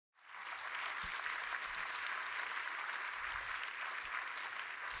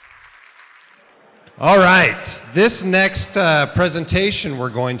All right, this next presentation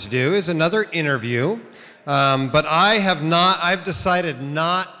we're going to do is another interview, but I've decided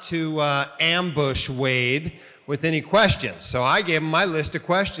not to ambush Wade with any questions. So I gave him my list of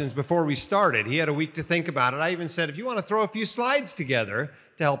questions before we started. He had a week to think about it. I even said, if you want to throw a few slides together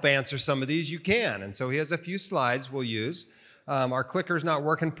to help answer some of these, you can. And so he has a few slides we'll use. Our clicker's not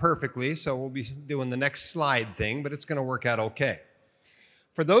working perfectly, so we'll be doing the next slide thing, but it's going to work out okay.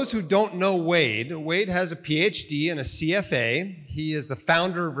 For those who don't know Wade, Wade has a PhD and a CFA. He is the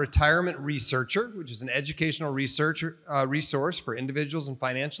founder of Retirement Researcher, which is an educational resource for individuals and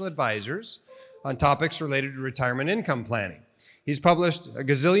financial advisors on topics related to retirement income planning. He's published a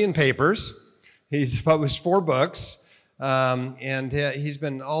gazillion papers. He's published 4 books, and he's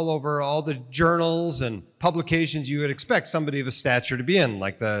been all over all the journals and publications you would expect somebody of his stature to be in,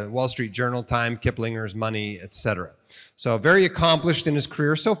 like the Wall Street Journal, Time, Kiplinger's Money, etc. So very accomplished in his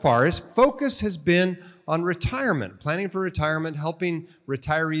career so far. His focus has been on retirement, planning for retirement, helping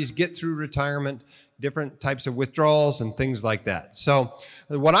retirees get through retirement, different types of withdrawals and things like that. So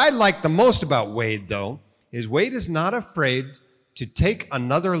what I like the most about Wade, though, is Wade is not afraid to take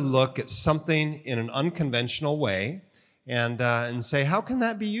another look at something in an unconventional way and say, how can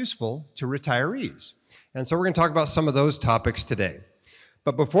that be useful to retirees? And so we're going to talk about some of those topics today.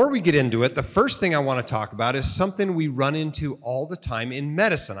 But before we get into it, the first thing I want to talk about is something we run into all the time in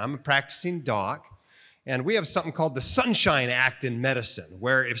medicine. I'm a practicing doc, and we have something called the Sunshine Act in medicine,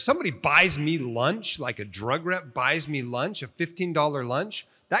 where if somebody buys me lunch, like a drug rep buys me lunch, a $15 lunch,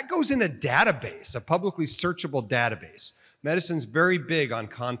 that goes in a database, a publicly searchable database. Medicine's very big on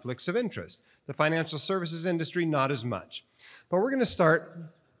conflicts of interest. The financial services industry, not as much. But we're going to start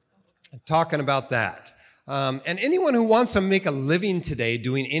talking about that. And anyone who wants to make a living today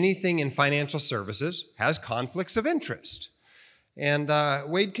doing anything in financial services has conflicts of interest. And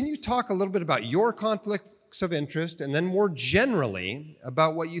Wade, can you talk a little bit about your conflicts of interest and then more generally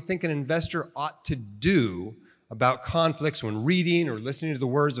about what you think an investor ought to do about conflicts when reading or listening to the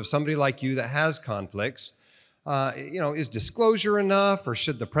words of somebody like you that has conflicts? Is disclosure enough, or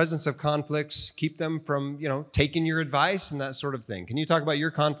should the presence of conflicts keep them from, taking your advice and that sort of thing? Can you talk about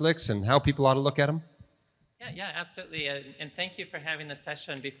your conflicts and how people ought to look at them? Yeah, absolutely. And thank you for having the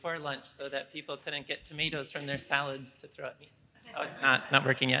session before lunch so that people couldn't get tomatoes from their salads to throw at me. Oh, it's not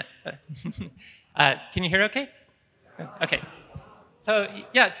working yet. Can you hear okay? Okay. So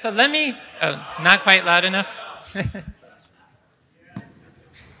let me, not quite loud enough.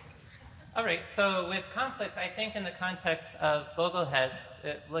 All right, so with conflicts, I think in the context of Bogleheads,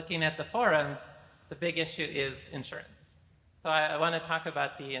 looking at the forums, the big issue is insurance. So I want to talk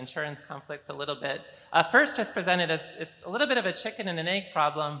about the insurance conflicts a little bit. First, just present it as it's a little bit of a chicken and an egg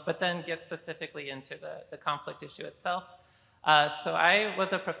problem, but then get specifically into the conflict issue itself. So I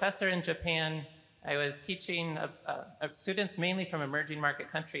was a professor in Japan. I was teaching students mainly from emerging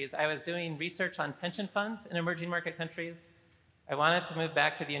market countries. I was doing research on pension funds in emerging market countries. I wanted to move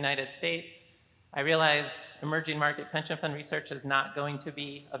back to the United States. I realized emerging market pension fund research is not going to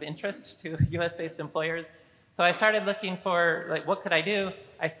be of interest to US-based employers. So I started looking for, what could I do?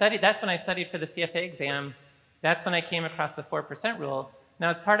 That's when I studied for the CFA exam. That's when I came across the 4% rule. Now,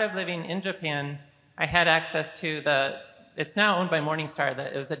 as part of living in Japan, I had access to it's now owned by Morningstar.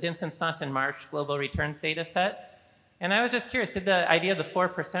 It was the Dimson-Staunton-Marsh Global Returns data set. And I was just curious, did the idea of the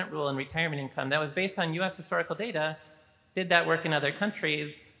 4% rule in retirement income that was based on US historical data, did that work in other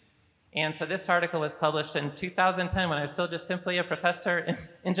countries? And so this article was published in 2010 when I was still just simply a professor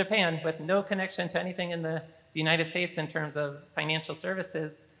in Japan with no connection to anything in the United States in terms of financial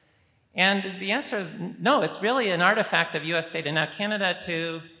services. And the answer is no, it's really an artifact of US data. Now Canada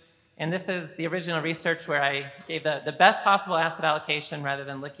too, and this is the original research where I gave the best possible asset allocation rather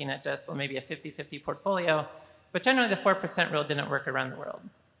than looking at just, maybe a 50-50 portfolio. But generally the 4% rule didn't work around the world.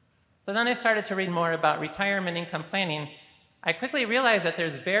 So then I started to read more about retirement income planning. I quickly realized that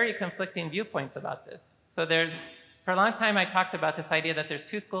there's very conflicting viewpoints about this. So for a long time, I talked about this idea that there's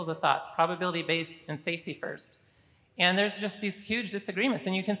 2 schools of thought, probability-based and safety first. And there's just these huge disagreements.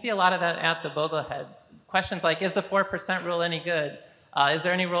 And you can see a lot of that at the Bogleheads. Questions like, is the 4% rule any good? Is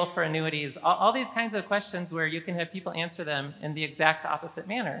there any role for annuities? All these kinds of questions where you can have people answer them in the exact opposite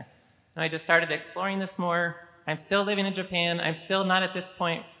manner. And I just started exploring this more. I'm still living in Japan. I'm still not at this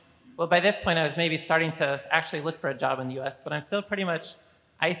point. Well, by this point, I was maybe starting to actually look for a job in the US, but I'm still pretty much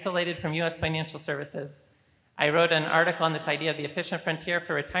isolated from US financial services. I wrote an article on this idea of the efficient frontier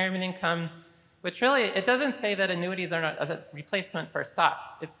for retirement income, which really, it doesn't say that annuities are not as a replacement for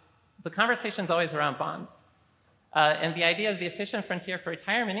stocks. The conversation's always around bonds. And the idea is the efficient frontier for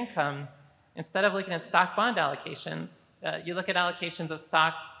retirement income, instead of looking at stock bond allocations, you look at allocations of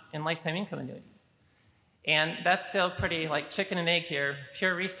stocks and lifetime income annuities. And that's still pretty like chicken and egg here,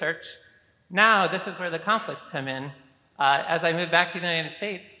 pure research. Now, this is where the conflicts come in. As I move back to the United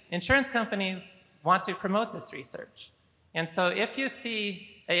States, insurance companies want to promote this research. And so if you see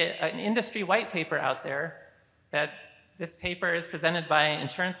an industry white paper out there this paper is presented by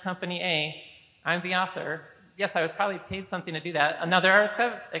insurance company A, I'm the author. Yes, I was probably paid something to do that. Now, there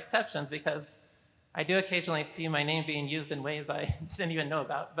are exceptions because I do occasionally see my name being used in ways I didn't even know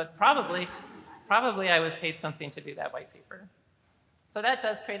about, but probably I was paid something to do that white paper. So that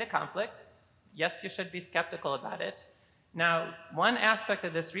does create a conflict. Yes, you should be skeptical about it. Now, one aspect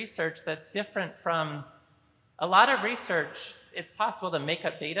of this research that's different from a lot of research, it's possible to make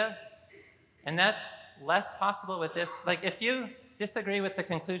up data, and that's less possible with this. Like, if you disagree with the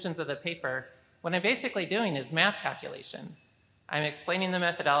conclusions of the paper, what I'm basically doing is math calculations. I'm explaining the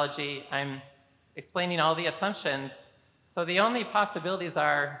methodology, I'm explaining all the assumptions. So the only possibilities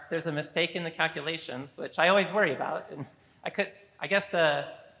are there's a mistake in the calculations, which I always worry about. And I guess the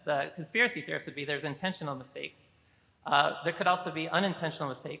conspiracy theorist would be there's intentional mistakes. There could also be unintentional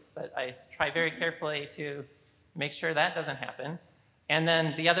mistakes, but I try very carefully to make sure that doesn't happen. And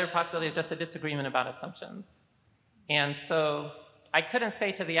then the other possibility is just a disagreement about assumptions. And so I couldn't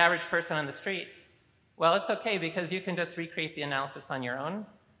say to the average person on the street, well, it's okay because you can just recreate the analysis on your own.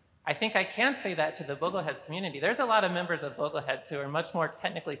 I think I can say that to the Bogleheads community. There's a lot of members of Bogleheads who are much more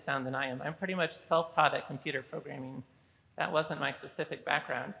technically sound than I am. I'm pretty much self-taught at computer programming. That wasn't my specific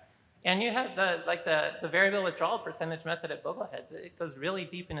background. And you have the variable withdrawal percentage method at Bogleheads. It goes really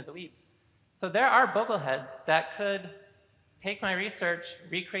deep into the weeds. So there are Bogleheads that could take my research,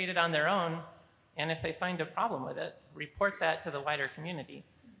 recreate it on their own, and if they find a problem with it, report that to the wider community.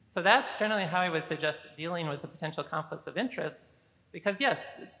 So that's generally how I would suggest dealing with the potential conflicts of interest, because yes,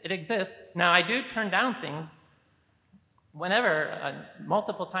 it exists. Now, I do turn down things whenever,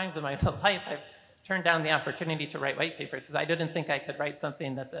 multiple times in my life, I've turned down the opportunity to write white papers because I didn't think I could write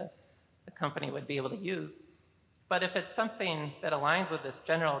something that the company would be able to use. But if it's something that aligns with this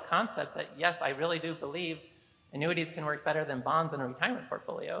general concept that, yes, I really do believe annuities can work better than bonds in a retirement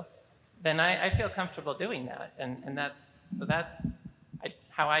portfolio, then I feel comfortable doing that. And that's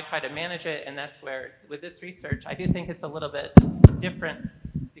how I try to manage it. And that's where, with this research, I do think it's a little bit different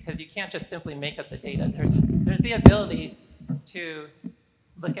because you can't just simply make up the data. There's the ability to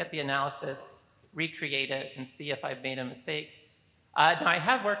look at the analysis, recreate it, and see if I've made a mistake. Now, I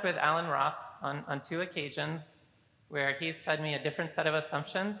have worked with Alan Roth on 2 occasions where he's fed me a different set of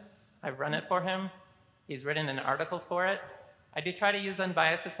assumptions. I've run it for him. He's written an article for it. I do try to use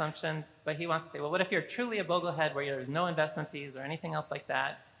unbiased assumptions, but he wants to say, well, what if you're truly a Boglehead where there's no investment fees or anything else like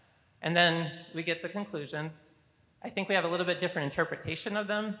that? And then we get the conclusions. I think we have a little bit different interpretation of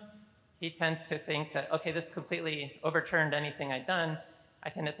them. He tends to think that, okay, this completely overturned anything I'd done. I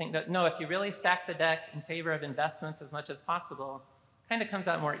tend to think that, no, if you really stack the deck in favor of investments as much as possible, it kind of comes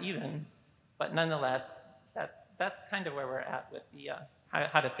out more even. But nonetheless, that's kind of where we're at with the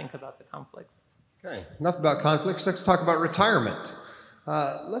how to think about the conflicts. Okay, enough about conflicts. Let's talk about retirement.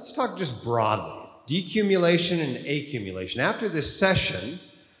 Let's talk just broadly, decumulation and accumulation. After this session,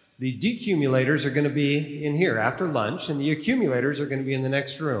 the decumulators are going to be in here after lunch, and the accumulators are going to be in the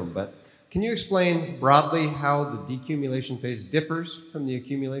next room. But can you explain broadly how the decumulation phase differs from the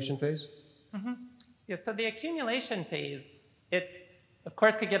accumulation phase? Mm-hmm. Yeah, so the accumulation phase, it's, of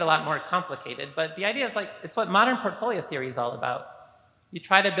course, could get a lot more complicated, but the idea is like, it's what modern portfolio theory is all about. You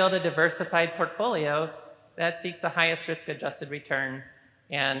try to build a diversified portfolio that seeks the highest risk-adjusted return,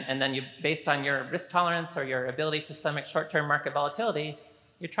 and then you, based on your risk tolerance or your ability to stomach short-term market volatility,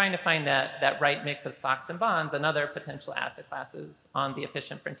 you're trying to find that right mix of stocks and bonds and other potential asset classes on the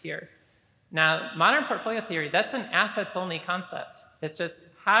efficient frontier. Now, modern portfolio theory, that's an assets-only concept. It's just,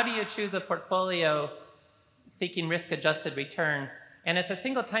 how do you choose a portfolio seeking risk-adjusted return? And it's a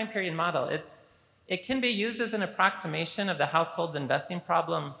single time period model. It can be used as an approximation of the household's investing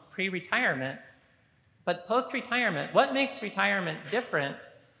problem pre-retirement, but post-retirement, what makes retirement different?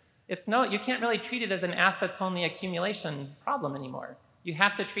 You can't really treat it as an assets-only accumulation problem anymore. You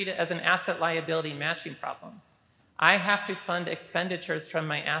have to treat it as an asset-liability matching problem. I have to fund expenditures from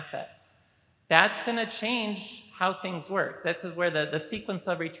my assets. That's going to change how things work. This is where the sequence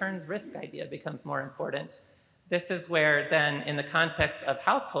of returns risk idea becomes more important. This is where then, in the context of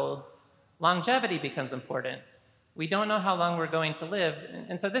households, longevity becomes important. We don't know how long we're going to live.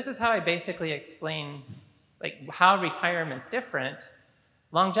 And so this is how I basically explain how retirement's different.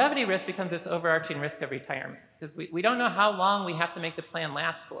 Longevity risk becomes this overarching risk of retirement because we don't know how long we have to make the plan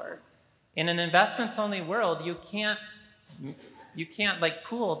last for. In an investments-only world, you can't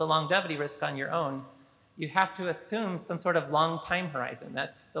pool the longevity risk on your own. You have to assume some sort of long time horizon.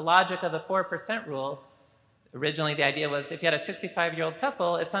 That's the logic of the 4% rule. Originally, the idea was if you had a 65-year-old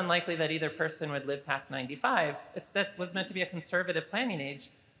couple, it's unlikely that either person would live past 95. That was meant to be a conservative planning age.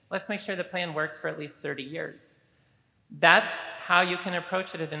 Let's make sure the plan works for at least 30 years. That's how you can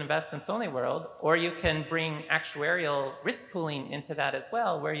approach it in an investments-only world, or you can bring actuarial risk pooling into that as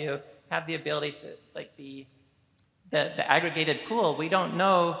well, where you have the ability to, like the aggregated pool, we don't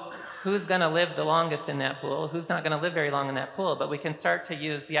know who's going to live the longest in that pool, who's not going to live very long in that pool, but we can start to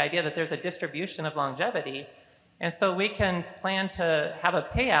use the idea that there's a distribution of longevity, and so we can plan to have a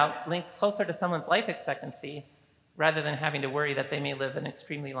payout linked closer to someone's life expectancy rather than having to worry that they may live an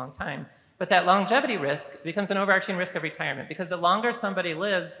extremely long time. But that longevity risk becomes an overarching risk of retirement, because the longer somebody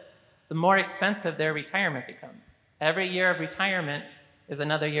lives, the more expensive their retirement becomes. Every year of retirement is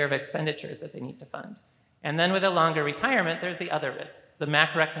another year of expenditures that they need to fund. And then with a longer retirement, there's the other risks, the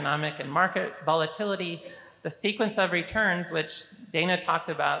macroeconomic and market volatility, the sequence of returns, which Dana talked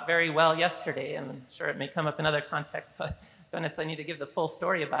about very well yesterday, and I'm sure it may come up in other contexts, so I don't necessarily need to give the full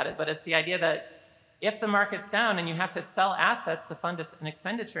story about it, but it's the idea that if the market's down and you have to sell assets to fund an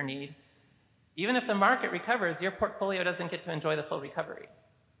expenditure need, even if the market recovers, your portfolio doesn't get to enjoy the full recovery.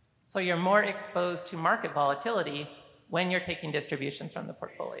 So you're more exposed to market volatility when you're taking distributions from the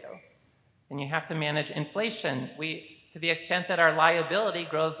portfolio. And you have to manage inflation. To the extent that our liability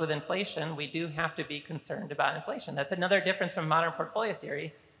grows with inflation, we do have to be concerned about inflation. That's another difference from modern portfolio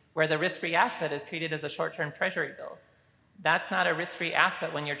theory, where the risk-free asset is treated as a short-term treasury bill. That's not a risk-free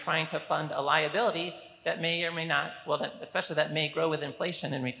asset when you're trying to fund a liability that may or may not, especially that may grow with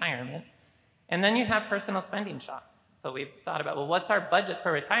inflation in retirement. And then you have personal spending shocks. So we've thought about, well, what's our budget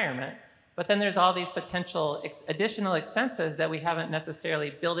for retirement? But then there's all these potential additional expenses that we haven't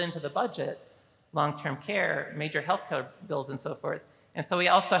necessarily built into the budget, long-term care, major healthcare bills, and so forth. And so we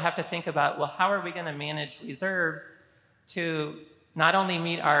also have to think about, well, how are we going to manage reserves to not only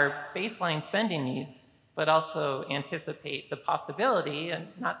meet our baseline spending needs, but also anticipate the possibility, and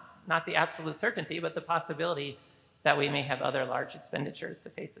not the absolute certainty, but the possibility that we may have other large expenditures to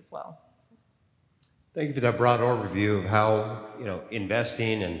face as well. Thank you for that broad overview of how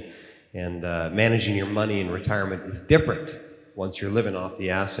investing and managing your money in retirement is different once you're living off the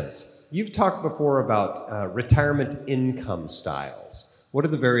assets. You've talked before about retirement income styles. What are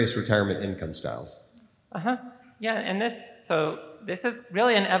the various retirement income styles? Yeah, and this is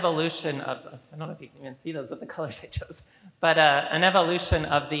really an evolution of, I don't know if you can even see those with the colors I chose, but an evolution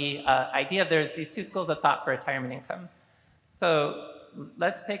of the idea of there's these two schools of thought for retirement income. So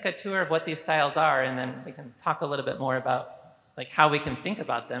let's take a tour of what these styles are, and then we can talk a little bit more about how we can think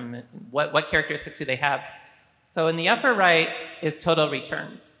about them, and what characteristics do they have. So in the upper right is total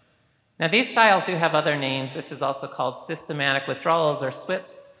returns. Now these styles do have other names. This is also called systematic withdrawals or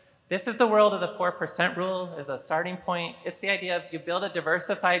SWIPs. This is the world of the 4% rule as a starting point. It's the idea of you build a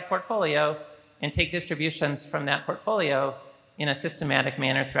diversified portfolio and take distributions from that portfolio in a systematic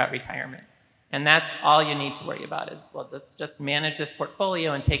manner throughout retirement. And that's all you need to worry about is, well, let's just manage this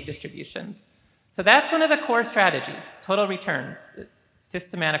portfolio and take distributions. So that's one of the core strategies, total returns,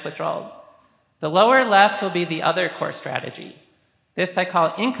 systematic withdrawals. The lower left will be the other core strategy. This I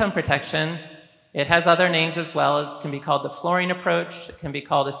call income protection. It has other names as well. It can be called the flooring approach. It can be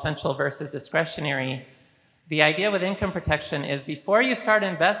called essential versus discretionary. The idea with income protection is before you start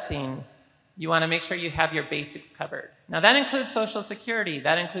investing, you want to make sure you have your basics covered. Now that includes Social Security,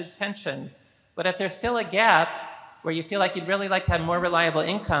 that includes pensions. But if there's still a gap where you feel like you'd really like to have more reliable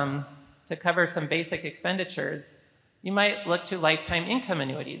income to cover some basic expenditures, you might look to lifetime income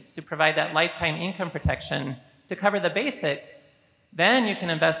annuities to provide that lifetime income protection to cover the basics. Then you can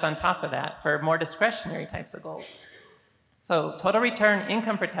invest on top of that for more discretionary types of goals. So total return,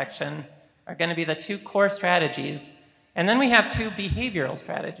 income protection are going to be the two core strategies. And then we have two behavioral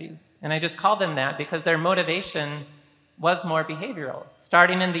strategies. And I just call them that because their motivation was more behavioral.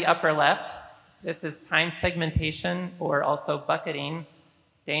 Starting in the upper left, this is time segmentation or also bucketing.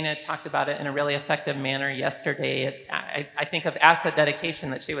 Dana talked about it in a really effective manner yesterday. I think of asset dedication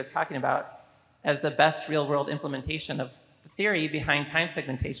that she was talking about as the best real-world implementation of the theory behind time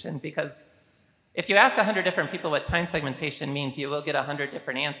segmentation, because if you ask 100 different people what time segmentation means, you will get 100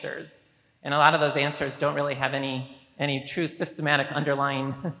 different answers. And a lot of those answers don't really have any true systematic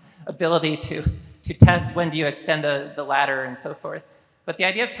underlying ability to test when do you extend the ladder and so forth. But the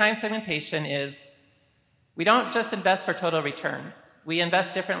idea of time segmentation is we don't just invest for total returns. We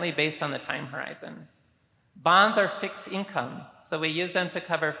invest differently based on the time horizon. Bonds are fixed income, so we use them to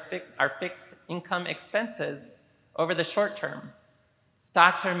cover our fixed income expenses over the short term.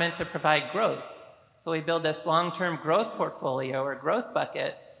 Stocks are meant to provide growth, so we build this long-term growth portfolio or growth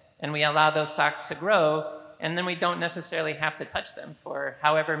bucket, and we allow those stocks to grow, and then we don't necessarily have to touch them for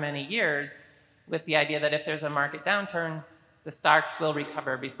however many years. with the idea that if there's a market downturn, the stocks will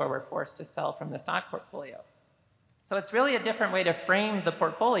recover before we're forced to sell from the stock portfolio. So it's really a different way to frame the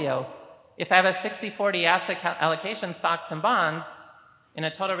portfolio. If I have a 60-40 asset allocation, stocks and bonds, in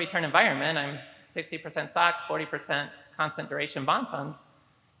a total return environment, I'm 60% stocks, 40% constant duration bond funds.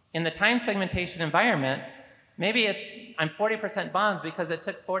 In the time segmentation environment, maybe I'm 40% bonds because it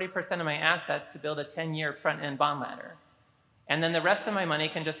took 40% of my assets to build a 10-year front-end bond ladder. And then the rest of my money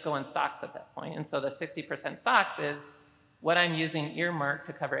can just go in stocks at that point. And so the 60% stocks is what I'm using earmarked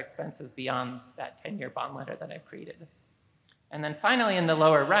to cover expenses beyond that 10-year bond ladder that I've created. And then finally, in the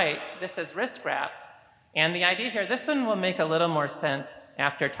lower right, this is risk wrap. And the idea here, this one will make a little more sense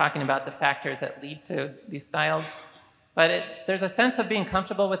after talking about the factors that lead to these styles. But there's a sense of being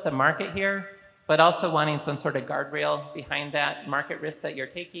comfortable with the market here, but also wanting some sort of guardrail behind that market risk that you're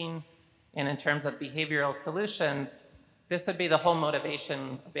taking. And in terms of behavioral solutions, this would be the whole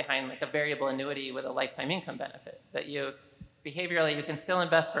motivation behind like a variable annuity with a lifetime income benefit, that behaviorally, you can still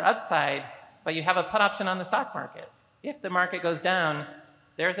invest for upside, but you have a put option on the stock market. If the market goes down,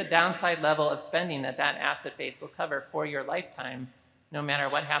 there's a downside level of spending that asset base will cover for your lifetime, no matter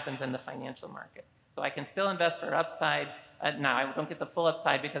what happens in the financial markets. So I can still invest for upside. Now, I don't get the full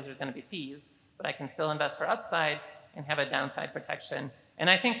upside because there's going to be fees, but I can still invest for upside and have a downside protection. And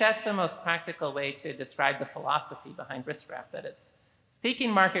I think that's the most practical way to describe the philosophy behind risk wrap, that it's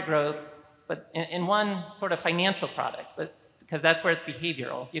seeking market growth, but in one sort of financial product, because that's where it's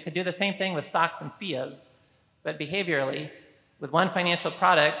behavioral. You could do the same thing with stocks and SPIAs, but behaviorally, with one financial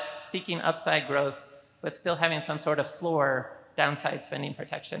product, seeking upside growth, but still having some sort of floor downside spending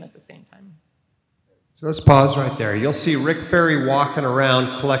protection at the same time. So let's pause right there. You'll see Rick Ferry walking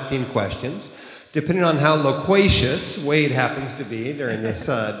around collecting questions. Depending on how loquacious Wade happens to be during this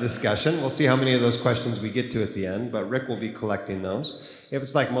discussion, we'll see how many of those questions we get to at the end, but Rick will be collecting those. If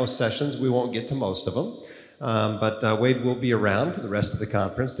it's like most sessions, we won't get to most of them. But Wade will be around for the rest of the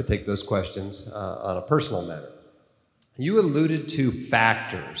conference to take those questions on a personal matter. You alluded to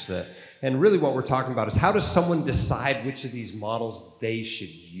factors, and really what we're talking about is how does someone decide which of these models they should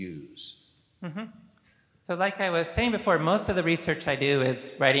use? Mm-hmm. So like I was saying before, most of the research I do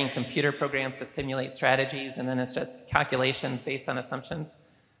is writing computer programs to simulate strategies, and then it's just calculations based on assumptions.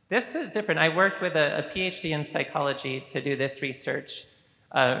 This is different. I worked with a PhD in psychology to do this research,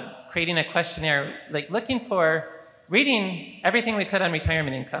 creating a questionnaire, like reading everything we could on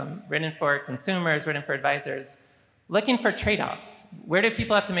retirement income, written for consumers, written for advisors, looking for trade-offs. Where do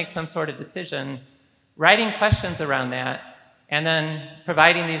people have to make some sort of decision? Writing questions around that, and then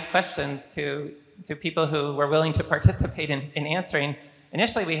providing these questions to people who were willing to participate in answering.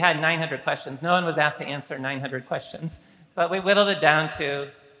 Initially, we had 900 questions. No one was asked to answer 900 questions. But we whittled it down to,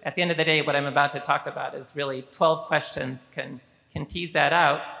 at the end of the day, what I'm about to talk about is really 12 questions can tease that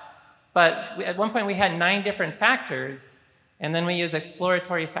out. But at one point, we had 9 different factors. And then we use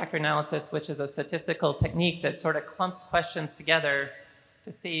exploratory factor analysis, which is a statistical technique that sort of clumps questions together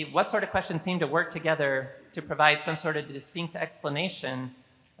to see what sort of questions seem to work together to provide some sort of distinct explanation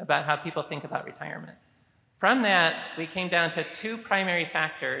about how people think about retirement. From that, we came down to 2 primary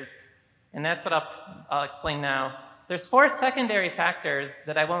factors, and that's what I'll explain now. There's 4 secondary factors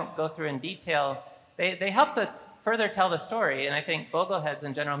that I won't go through in detail. They help to further tell the story, and I think Bogleheads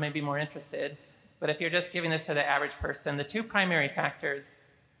in general may be more interested. But if you're just giving this to the average person, the 2 primary factors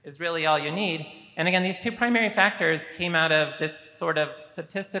is really all you need. And again, these 2 primary factors came out of this sort of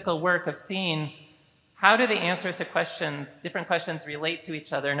statistical work of seeing how do the answers to questions, different questions, relate to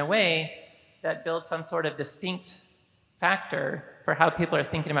each other in a way that builds some sort of distinct factor for how people are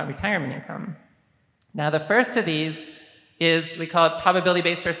thinking about retirement income. Now, the first of these is, we call it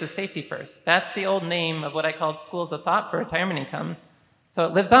probability-based versus safety-first. That's the old name of what I called schools of thought for retirement income. So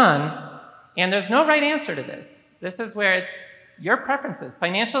it lives on. And there's no right answer to this. This is where it's your preferences.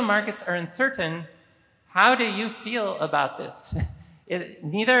 Financial markets are uncertain. How do you feel about this?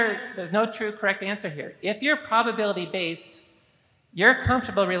 There's no true correct answer here. If you're probability-based, you're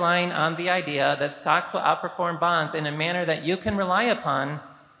comfortable relying on the idea that stocks will outperform bonds in a manner that you can rely upon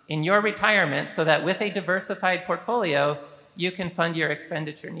in your retirement so that with a diversified portfolio, you can fund your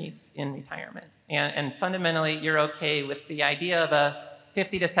expenditure needs in retirement. And fundamentally, you're okay with the idea of a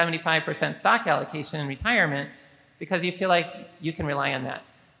 50 to 75% stock allocation in retirement because you feel like you can rely on that.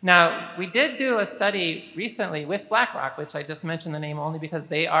 Now, we did do a study recently with BlackRock, which I just mentioned the name only because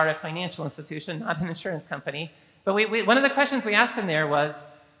they are a financial institution, not an insurance company. But one of the questions we asked them there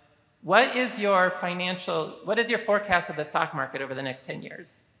was, what is your forecast of the stock market over the next 10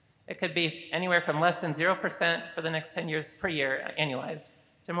 years? It could be anywhere from less than 0% for the next 10 years per year, annualized,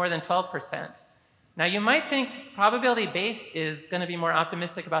 to more than 12%. Now, you might think probability-based is going to be more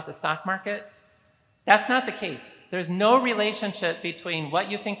optimistic about the stock market, That's not the case. There's no relationship between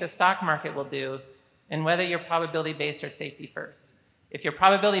what you think the stock market will do and whether you're probability-based or safety-first. If you're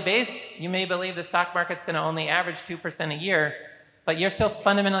probability-based, you may believe the stock market's going to only average 2% a year, but you're still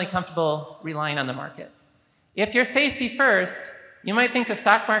fundamentally comfortable relying on the market. If you're safety-first, you might think the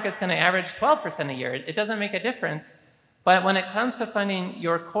stock market's going to average 12% a year. It doesn't make a difference. But when it comes to funding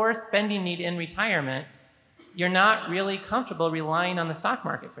your core spending need in retirement, you're not really comfortable relying on the stock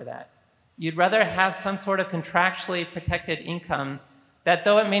market for that. You'd rather have some sort of contractually protected income that,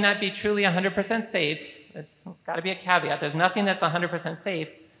 though it may not be truly 100% safe, it's got to be a caveat, there's nothing that's 100% safe,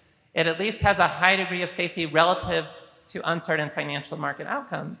 it at least has a high degree of safety relative to uncertain financial market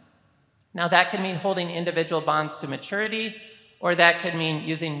outcomes. Now, that could mean holding individual bonds to maturity, or that could mean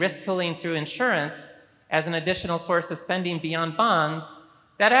using risk pooling through insurance as an additional source of spending beyond bonds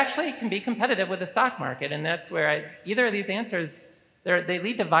that actually can be competitive with the stock market. And that's where either of these answers, they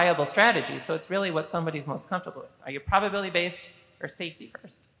lead to viable strategies. So it's really what somebody's most comfortable with. Are you probability-based or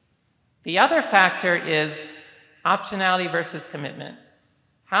safety-first? The other factor is optionality versus commitment.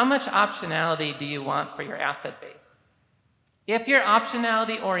 How much optionality do you want for your asset base? If you're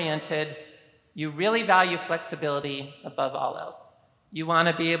optionality-oriented, you really value flexibility above all else. You want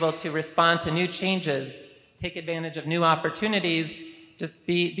to be able to respond to new changes, take advantage of new opportunities, just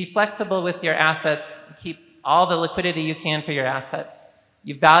be flexible with your assets, keep all the liquidity you can for your assets.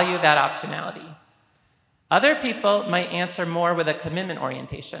 You value that optionality. Other people might answer more with a commitment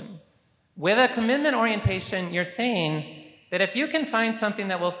orientation. With a commitment orientation, you're saying that if you can find something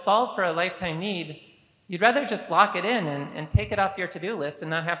that will solve for a lifetime need, you'd rather just lock it in and take it off your to-do list and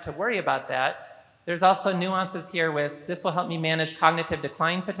not have to worry about that. There's also nuances here with this will help me manage cognitive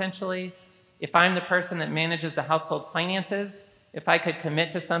decline potentially. If I'm the person that manages the household finances, if I could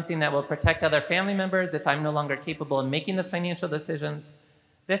commit to something that will protect other family members, if I'm no longer capable of making the financial decisions,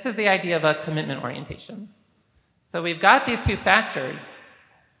 this is the idea of a commitment orientation. So we've got these two factors.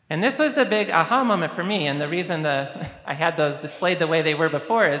 And this was the big aha moment for me. And the reason that I had those displayed the way they were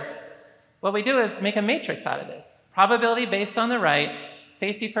before is what we do is make a matrix out of this. Probability based on the right,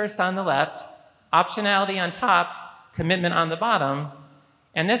 safety first on the left, optionality on top, commitment on the bottom.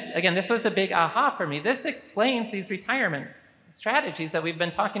 And this, again, this was the big aha for me. This explains these retirement strategies that we've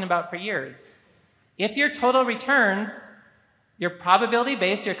been talking about for years. If your total returns, you're probability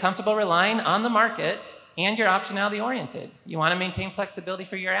based, you're comfortable relying on the market, and you're optionality oriented. You want to maintain flexibility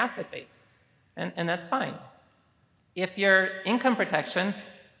for your asset base, and that's fine. If you're income protection,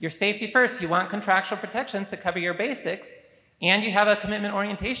 you're safety first, you want contractual protections to cover your basics, and you have a commitment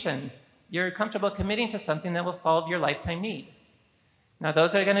orientation. You're comfortable committing to something that will solve your lifetime need. Now,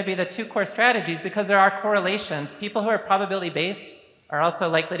 those are going to be the two core strategies because there are correlations. People who are probability-based are also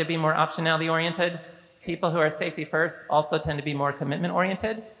likely to be more optionality-oriented. People who are safety-first also tend to be more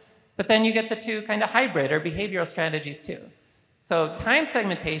commitment-oriented. But then you get the two kind of hybrid or behavioral strategies too. So time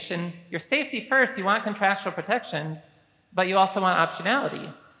segmentation, you're safety-first, you want contractual protections, but you also want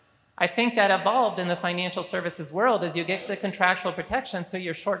optionality. I think that evolved in the financial services world as you get the contractual protections through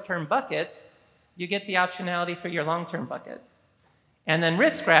your short-term buckets, you get the optionality through your long-term buckets. And then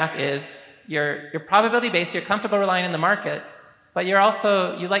risk graph is you're probability-based, you're comfortable relying on the market, but you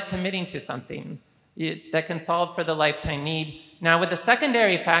like committing to something that can solve for the lifetime need. Now, with the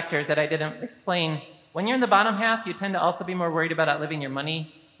secondary factors that I didn't explain, when you're in the bottom half, you tend to also be more worried about outliving your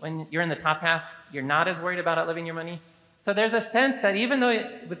money. When you're in the top half, you're not as worried about outliving your money. So there's a sense that even though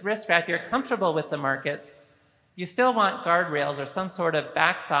with risk graph you're comfortable with the markets, you still want guardrails or some sort of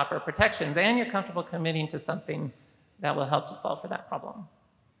backstop or protections, and you're comfortable committing to something that will help to solve for that problem.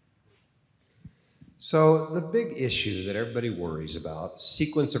 So the big issue that everybody worries about,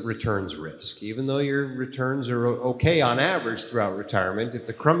 sequence of returns risk. Even though your returns are okay on average throughout retirement, if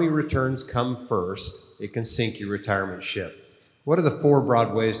the crummy returns come first, it can sink your retirement ship. What are the 4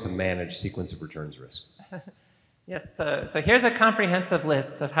 broad ways to manage sequence of returns risk? Yes, so here's a comprehensive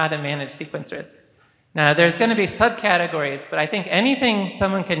list of how to manage sequence risk. Now, there's going to be subcategories, but I think anything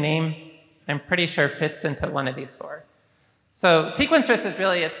someone can name, I'm pretty sure fits into one of these 4. So sequence risk is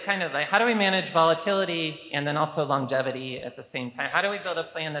really, it's kind of like, how do we manage volatility and then also longevity at the same time? How do we build a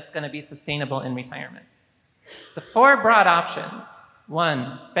plan that's going to be sustainable in retirement? The 4 broad options.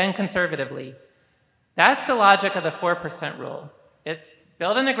 1, spend conservatively. That's the logic of the 4% rule. It's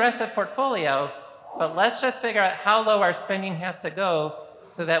build an aggressive portfolio, but let's just figure out how low our spending has to go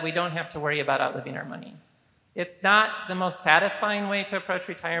so that we don't have to worry about outliving our money. It's not the most satisfying way to approach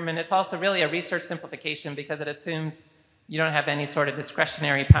retirement. It's also really a research simplification because it assumes you don't have any sort of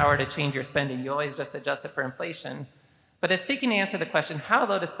discretionary power to change your spending. You always just adjust it for inflation. But it's seeking to answer the question, how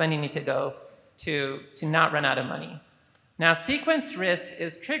low does spending need to go to not run out of money? Now, sequence risk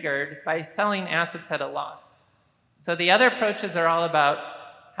is triggered by selling assets at a loss. So the other approaches are all about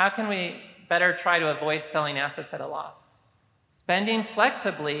how can we better try to avoid selling assets at a loss. Spending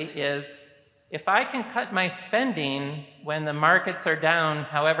flexibly is if I can cut my spending when the markets are down,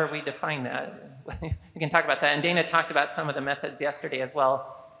 however we define that. We can talk about that. And Dana talked about some of the methods yesterday as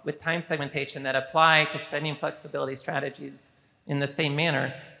well with time segmentation that apply to spending flexibility strategies in the same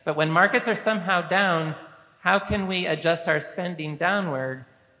manner. But when markets are somehow down, how can we adjust our spending downward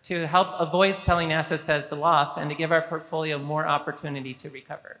to help avoid selling assets at the loss and to give our portfolio more opportunity to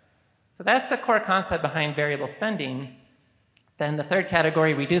recover? So that's the core concept behind variable spending. Then the third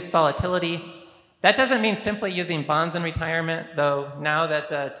category, reduced volatility. That doesn't mean simply using bonds in retirement, though now that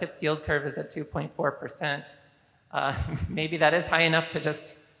the TIPS yield curve is at 2.4%, maybe that is high enough to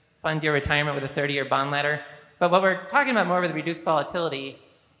just fund your retirement with a 30-year bond ladder. But what we're talking about more with reduced volatility,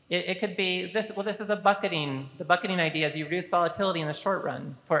 it could be this, well, this is a bucketing. The bucketing idea is you reduce volatility in the short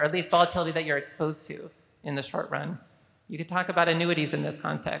run, for at least volatility that you're exposed to in the short run. You could talk about annuities in this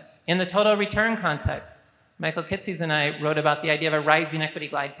context. In the total return context, Michael Kitces and I wrote about the idea of a rising equity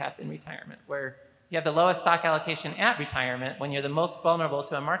glide path in retirement, where you have the lowest stock allocation at retirement when you're the most vulnerable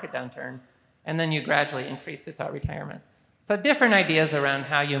to a market downturn, and then you gradually increase it throughout retirement. So different ideas around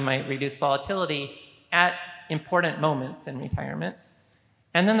how you might reduce volatility at important moments in retirement.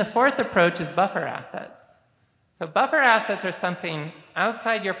 And then the fourth approach is buffer assets. So buffer assets are something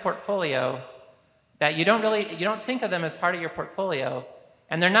outside your portfolio that you don't think of them as part of your portfolio,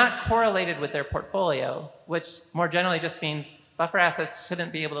 and they're not correlated with their portfolio, which more generally just means buffer assets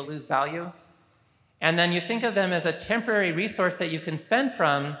shouldn't be able to lose value. And then you think of them as a temporary resource that you can spend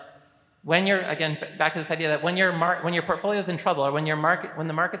from when you're, again, back to this idea that when your portfolio is in trouble or when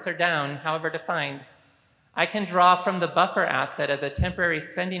the markets are down, however defined, I can draw from the buffer asset as a temporary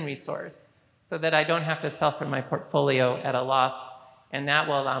spending resource so that I don't have to sell from my portfolio at a loss, and that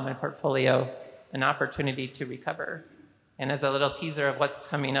will allow my portfolio an opportunity to recover. And as a little teaser of what's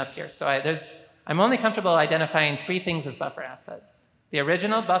coming up here. So I'm only comfortable identifying three things as buffer assets. The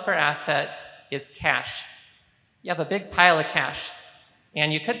original buffer asset is cash. You have a big pile of cash.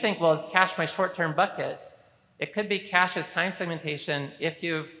 And you could think, well, is cash my short-term bucket? It could be cash as time segmentation if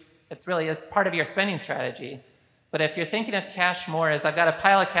it's part of your spending strategy. But if you're thinking of cash more as I've got a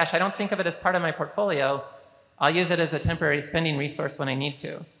pile of cash, I don't think of it as part of my portfolio, I'll use it as a temporary spending resource when I need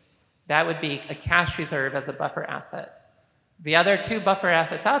to. That would be a cash reserve as a buffer asset. The other two buffer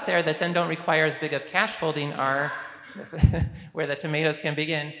assets out there that then don't require as big of cash holding are, where the tomatoes can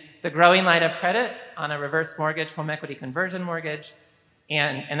begin, the growing line of credit on a reverse mortgage, home equity conversion mortgage,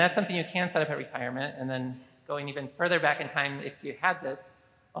 and that's something you can set up at retirement, and then going even further back in time, if you had this,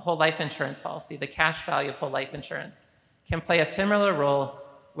 a whole life insurance policy, the cash value of whole life insurance, can play a similar role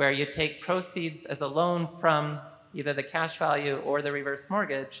where you take proceeds as a loan from either the cash value or the reverse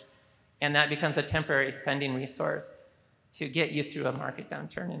mortgage, and that becomes a temporary spending resource to get you through a market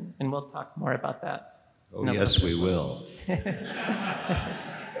downturn, and we'll talk more about that. Oh, yes, we will.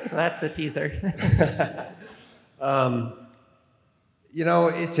 So that's the teaser. You know,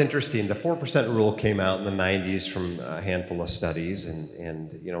 it's interesting. The 4% rule came out in the 90s from a handful of studies,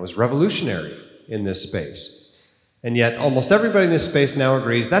 and you know, it was revolutionary in this space. And yet almost everybody in this space now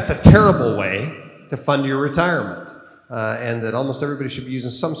agrees that's a terrible way to fund your retirement, and that almost everybody should be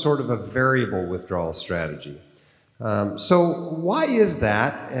using some sort of a variable withdrawal strategy. So why is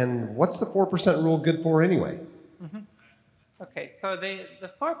that, and what's the 4% rule good for anyway? Mm-hmm. Okay, so the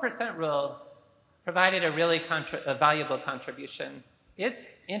 4% rule provided a really valuable contribution. It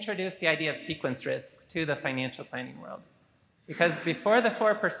introduced the idea of sequence risk to the financial planning world. Because before the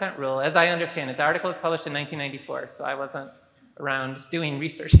 4% rule, as I understand it, the article was published in 1994, so I wasn't around doing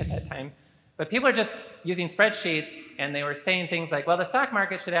research at that time. But people were just using spreadsheets, and they were saying things like, well, the stock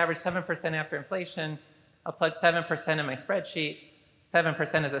market should average 7% after inflation. I'll plug 7% in my spreadsheet.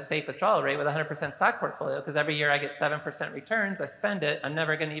 7% is a safe withdrawal rate with a 100% stock portfolio, because every year I get 7% returns, I spend it, I'm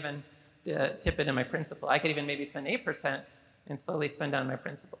never gonna even tip it in my principal. I could even maybe spend 8% and slowly spend down my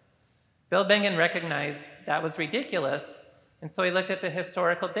principal. Bill Bengen recognized that was ridiculous, and so he looked at the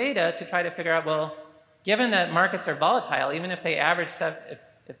historical data to try to figure out, well, given that markets are volatile, even if they average,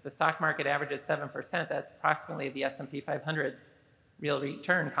 if the stock market averages 7%, that's approximately the S&P 500's real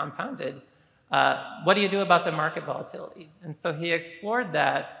return compounded. What do you do about the market volatility? And so he explored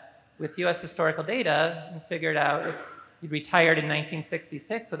that with US historical data and figured out if you retired in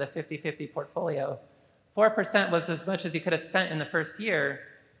 1966 with a 50-50 portfolio, 4% was as much as you could have spent in the first year,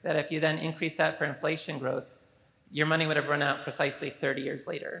 that if you then increase that for inflation growth, your money would have run out precisely 30 years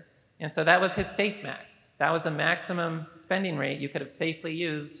later. And so that was his safe max. That was a maximum spending rate you could have safely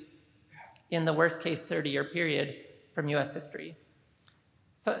used in the worst case 30-year period from US history.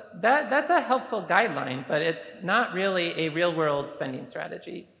 So that's a helpful guideline, but it's not really a real-world spending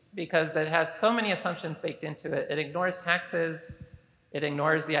strategy because it has so many assumptions baked into it. It ignores taxes. It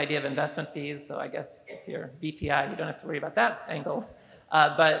ignores the idea of investment fees, though I guess if you're BTI, you don't have to worry about that angle.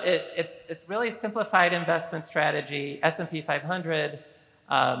 But it's really simplified investment strategy, S&P 500,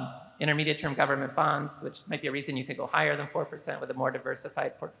 intermediate-term government bonds, which might be a reason you could go higher than 4% with a more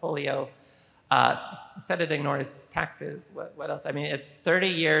diversified portfolio. Instead, it ignores taxes. What else? I mean, it's 30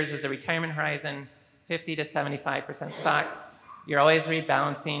 years as a retirement horizon, 50 to 75% stocks. You're always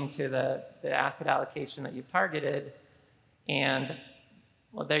rebalancing to the asset allocation that you've targeted. And,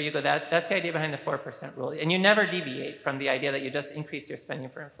 well, there you go. That's the idea behind the 4% rule. And you never deviate from the idea that you just increase your spending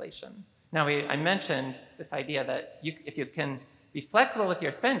for inflation. Now, I mentioned this idea that if you can be flexible with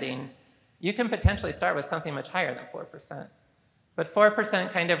your spending, you can potentially start with something much higher than 4%. But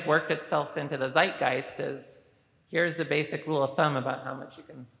 4% kind of worked itself into the zeitgeist as here's the basic rule of thumb about how much you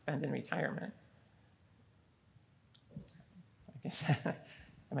can spend in retirement. I guess that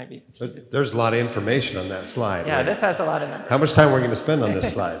might be. There's a lot of information on that slide. Yeah, right? This has a lot of numbers. How much time are we going to spend on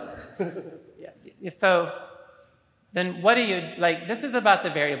this slide? Yeah. So then what do you, like, this is about the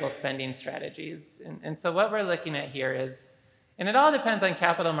variable spending strategies. And so what we're looking at here is, and it all depends on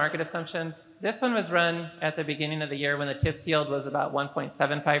capital market assumptions. This one was run at the beginning of the year when the TIPS yield was about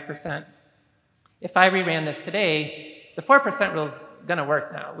 1.75%. If I reran this today, the 4% rule is going to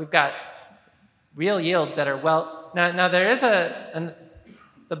work now. We've got real yields that are well. Now there is some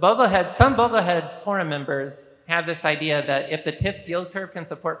Boglehead forum members have this idea that if the TIPS yield curve can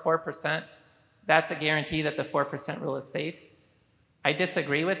support 4%, that's a guarantee that the 4% rule is safe. I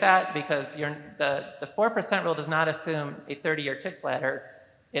disagree with that because the 4% rule does not assume a 30-year TIPS ladder.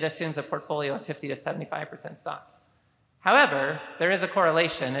 It assumes a portfolio of 50 to 75% stocks. However, there is a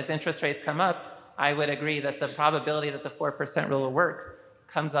correlation. As interest rates come up, I would agree that the probability that the 4% rule will work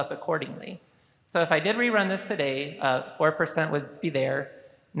comes up accordingly. So if I did rerun this today, 4% would be there.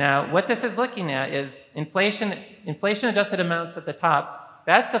 Now, what this is looking at is inflation-adjusted amounts at the top.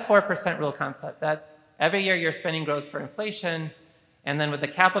 That's the 4% rule concept. That's every year your spending grows for inflation. And then with the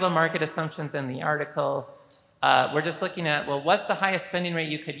capital market assumptions in the article, we're just looking at, well, what's the highest spending rate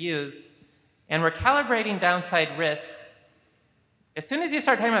you could use? And we're calibrating downside risk. As soon as you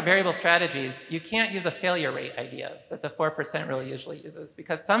start talking about variable strategies, you can't use a failure rate idea that the 4% rule usually uses,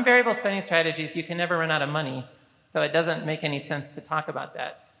 because some variable spending strategies, you can never run out of money, so it doesn't make any sense to talk about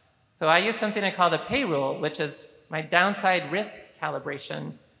that. So I use something I call the pay rule, which is my downside risk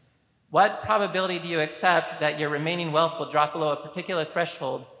calibration. What probability do you accept that your remaining wealth will drop below a particular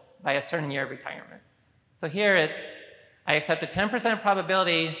threshold by a certain year of retirement? So here I accept a 10%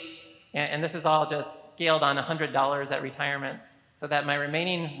 probability, and this is all just scaled on $100 at retirement, so that my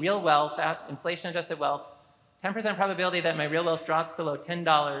remaining real wealth, inflation-adjusted wealth, 10% probability that my real wealth drops below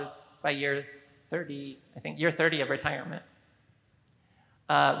 $10 by year 30, I think year 30 of retirement.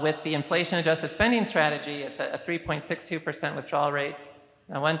 With the inflation-adjusted spending strategy, it's a 3.62% withdrawal rate.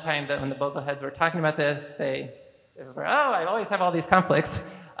 Now, one time when the Bogleheads were talking about this, they were, oh, I always have all these conflicts.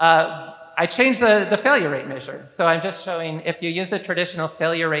 I changed the failure rate measure. So I'm just showing if you use a traditional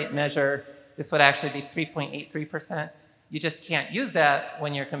failure rate measure, this would actually be 3.83%. You just can't use that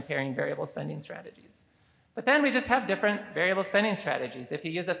when you're comparing variable spending strategies. But then we just have different variable spending strategies. If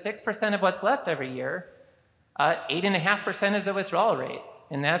you use a fixed percent of what's left every year, 8.5% is the withdrawal rate.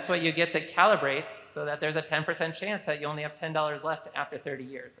 And that's what you get that calibrates so that there's a 10% chance that you only have $10 left after 30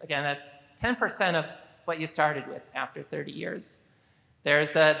 years. Again, that's 10% of what you started with after 30 years.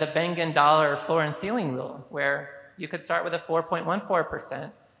 There's the Dahle floor and ceiling rule, where you could start with a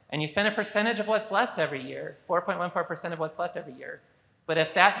 4.14%, and you spend a percentage of what's left every year, 4.14% of what's left every year. But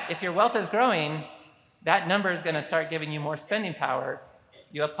if your wealth is growing, that number is going to start giving you more spending power.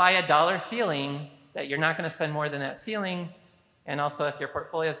 You apply a dollar ceiling that you're not going to spend more than that ceiling. And also, if your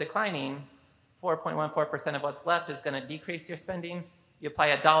portfolio is declining, 4.14% of what's left is going to decrease your spending. You apply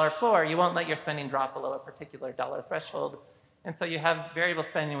a dollar floor, you won't let your spending drop below a particular dollar threshold. And so you have variable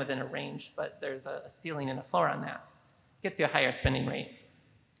spending within a range, but there's a ceiling and a floor on that. Gets you a higher spending rate.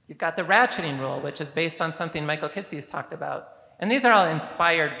 You've got the ratcheting rule, which is based on something Michael Kitces talked about. And these are all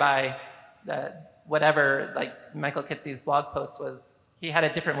inspired by whatever, like Michael Kitces' blog post was. He had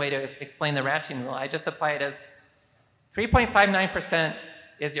a different way to explain the ratcheting rule. I just apply it as 3.59%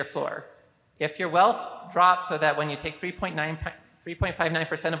 is your floor. If your wealth drops so that when you take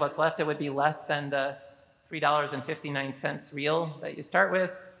 3.59% of what's left, it would be less than the $3.59 real that you start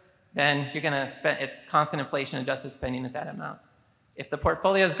with, then you're going to spend, it's constant inflation adjusted spending at that amount. If the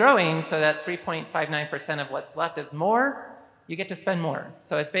portfolio is growing so that 3.59% of what's left is more, you get to spend more.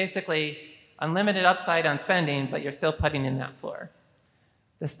 So it's basically unlimited upside on spending, but you're still putting in that floor.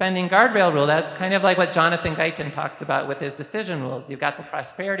 The spending guardrail rule, that's kind of like what Jonathan Guyton talks about with his decision rules. You've got the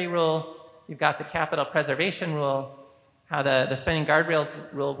prosperity rule, you've got the capital preservation rule. How the spending guardrails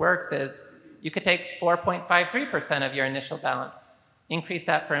rule works is you could take 4.53% of your initial balance, increase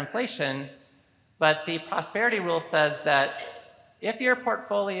that for inflation, but the prosperity rule says that if your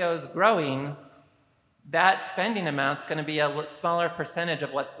portfolio is growing, that spending amount's going to be a smaller percentage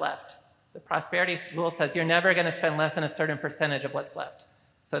of what's left. The prosperity rule says you're never going to spend less than a certain percentage of what's left,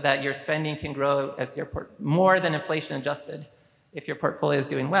 so that your spending can grow as more than inflation adjusted if your portfolio is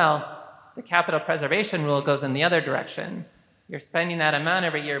doing well. The capital preservation rule goes in the other direction. You're spending that amount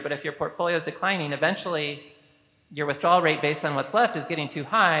every year, but if your portfolio is declining, eventually your withdrawal rate based on what's left is getting too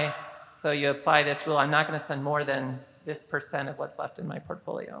high, so you apply this rule, I'm not going to spend more than this percent of what's left in my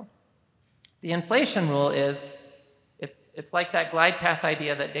portfolio. The inflation rule is, it's like that glide path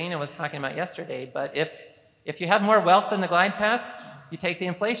idea that Dana was talking about yesterday, but if you have more wealth than the glide path, you take the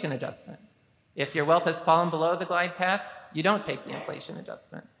inflation adjustment. If your wealth has fallen below the glide path, you don't take the inflation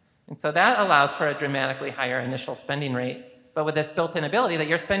adjustment. And so that allows for a dramatically higher initial spending rate, but with this built-in ability that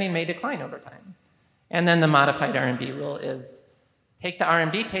your spending may decline over time. And then the modified RMB rule is take the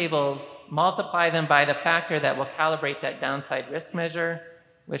RMB tables, multiply them by the factor that will calibrate that downside risk measure,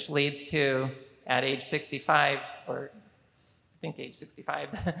 which leads to, at age 65, or I think age 65,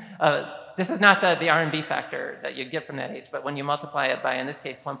 this is not the RMB factor that you get from that age, but when you multiply it by, in this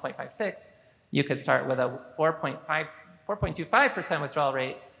case, 1.56, you could start with a 4.25% withdrawal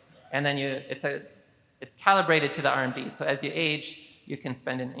rate, and then it's calibrated to the RMB. So as you age, you can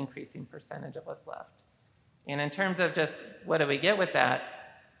spend an increasing percentage of what's left. And in terms of just what do we get with that,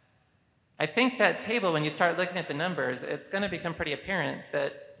 I think that table, when you start looking at the numbers, it's going to become pretty apparent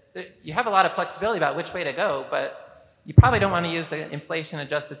that you have a lot of flexibility about which way to go, but you probably don't want to use the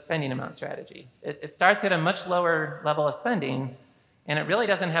inflation-adjusted spending amount strategy. It starts at a much lower level of spending, and it really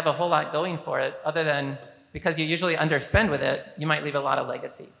doesn't have a whole lot going for it, other than because you usually underspend with it, you might leave a lot of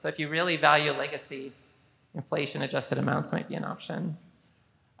legacy. So if you really value legacy, inflation-adjusted amounts might be an option.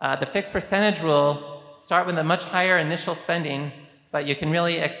 The fixed percentage rule, start with a much higher initial spending, but you can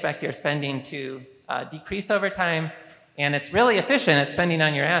really expect your spending to decrease over time, and it's really efficient at spending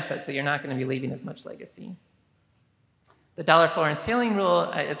on your assets, so you're not going to be leaving as much legacy. The dollar floor and ceiling rule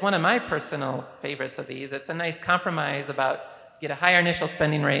is one of my personal favorites of these. It's a nice compromise about get a higher initial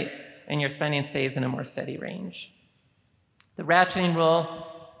spending rate, and your spending stays in a more steady range. The ratcheting rule,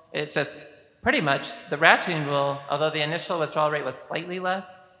 it's just pretty much the ratcheting rule, although the initial withdrawal rate was slightly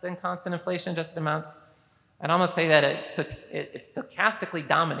less than constant inflation-adjusted amounts, I'd almost say that it stochastically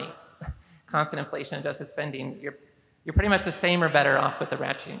dominates constant inflation-adjusted spending. You're pretty much the same or better off with the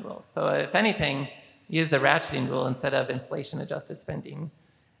ratcheting rule. So if anything, use the ratcheting rule instead of inflation-adjusted spending.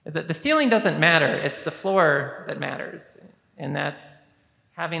 The ceiling doesn't matter. It's the floor that matters. And that's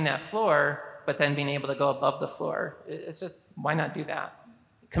having that floor, but then being able to go above the floor. It's just, why not do that?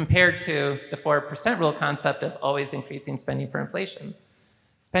 Compared to the 4% rule concept of always increasing spending for inflation.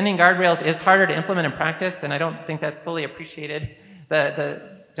 Spending guardrails is harder to implement in practice, and I don't think that's fully appreciated. The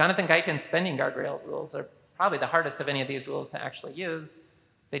Jonathan Guyton spending guardrail rules are probably the hardest of any of these rules to actually use.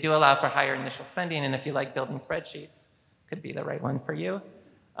 They do allow for higher initial spending, and if you like building spreadsheets, could be the right one for you.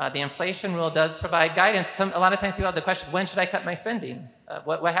 The inflation rule does provide guidance. A lot of times people have the question, when should I cut my spending?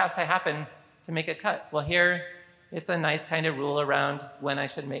 What has to happen to make a cut? Well, here, it's a nice kind of rule around when I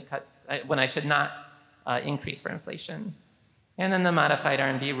should make cuts, when I should not increase for inflation. And then the modified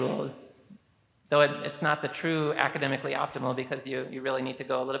RMB rules, though it's not the true academically optimal because you really need to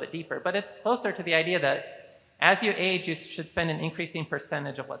go a little bit deeper, but it's closer to the idea that as you age, you should spend an increasing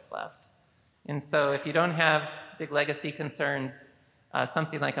percentage of what's left. And so if you don't have big legacy concerns,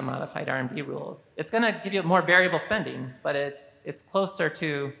 something like a modified RMB rule, it's going to give you more variable spending, but it's closer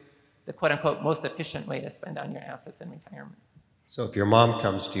to the quote-unquote most efficient way to spend on your assets in retirement. So if your mom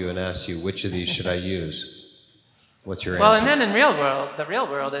comes to you and asks you, which of these should I use? What's your answer? Well, and then in the real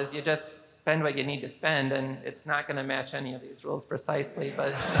world is you just spend what you need to spend, and it's not going to match any of these rules precisely,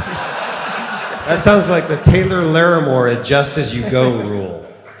 but... That sounds like the Taylor Larimore adjust as you go rule.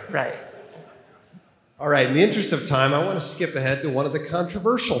 Right. All right, in the interest of time, I want to skip ahead to one of the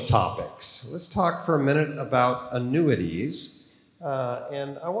controversial topics. Let's talk for a minute about annuities.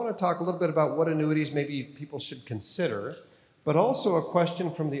 And I want to talk a little bit about what annuities maybe people should consider, but also a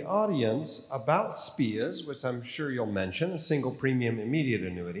question from the audience about SPIAs, which I'm sure you'll mention, a single premium immediate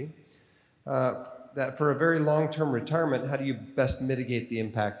annuity, that for a very long-term retirement, how do you best mitigate the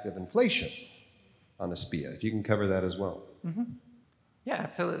impact of inflation on a SPIA? If you can cover that as well. Mm-hmm. Yeah,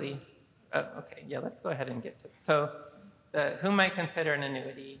 absolutely. Okay, yeah, let's go ahead and get to it. So who might consider an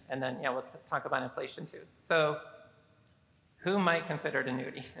annuity, and then, yeah, we'll talk about inflation too. So who might consider an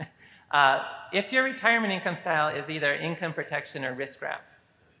annuity? If your retirement income style is either income protection or risk wrap,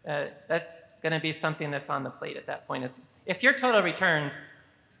 that's going to be something that's on the plate at that point. If your total returns,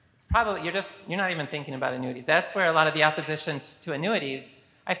 it's probably, you're not even thinking about annuities. That's where a lot of the opposition to annuities,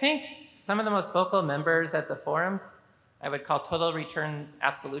 I think some of the most vocal members at the forums, I would call total returns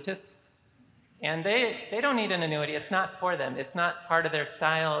absolutists. And they don't need an annuity. It's not for them. It's not part of their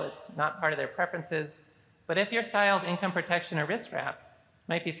style. It's not part of their preferences. But if your style is income protection or risk wrap, it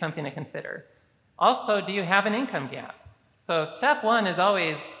might be something to consider. Also, do you have an income gap? So step one is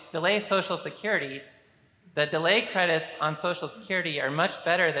always delay Social Security. The delay credits on Social Security are much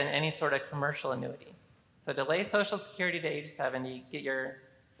better than any sort of commercial annuity. So delay Social Security to age 70, get your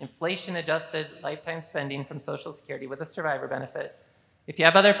inflation-adjusted lifetime spending from Social Security with a survivor benefit. If you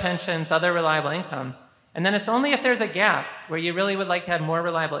have other pensions, other reliable income, and then it's only if there's a gap where you really would like to have more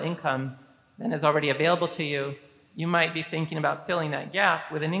reliable income than is already available to you, you might be thinking about filling that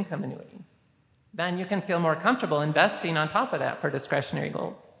gap with an income annuity. Then you can feel more comfortable investing on top of that for discretionary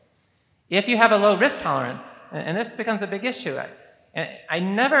goals. If you have a low risk tolerance, and this becomes a big issue, I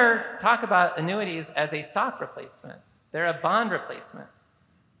never talk about annuities as a stock replacement. They're a bond replacement.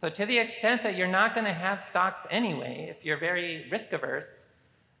 So to the extent that you're not going to have stocks anyway, if you're very risk averse,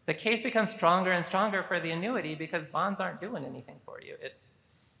 the case becomes stronger and stronger for the annuity because bonds aren't doing anything for you. It's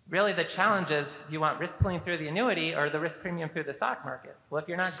really the challenge is, do you want risk pulling through the annuity or the risk premium through the stock market? Well, if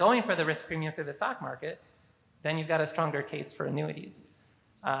you're not going for the risk premium through the stock market, then you've got a stronger case for annuities.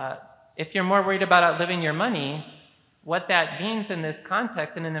 If you're more worried about outliving your money, what that means in this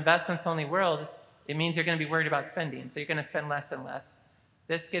context, in an investments-only world, it means you're going to be worried about spending. So you're going to spend less and less.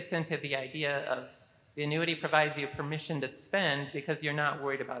 This gets into the idea of the annuity provides you permission to spend because you're not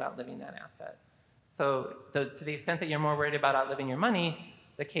worried about outliving that asset. So to the extent that you're more worried about outliving your money,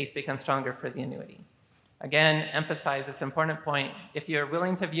 the case becomes stronger for the annuity. Again, emphasize this important point. If you're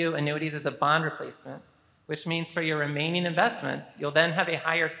willing to view annuities as a bond replacement, which means for your remaining investments, you'll then have a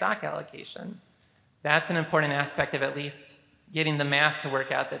higher stock allocation. That's an important aspect of at least getting the math to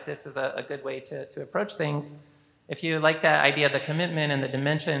work out that this is a good way to approach things. If you like that idea of the commitment and the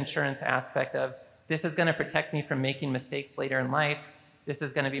dementia insurance aspect of this is going to protect me from making mistakes later in life, this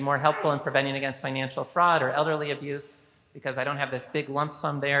is going to be more helpful in preventing against financial fraud or elderly abuse because I don't have this big lump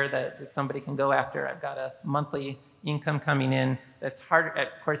sum there that somebody can go after. I've got a monthly income coming in that's hard. Of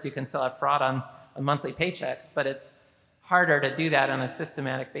course, you can still have fraud on a monthly paycheck, but it's harder to do that on a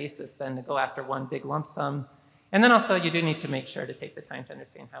systematic basis than to go after one big lump sum. And then also you do need to make sure to take the time to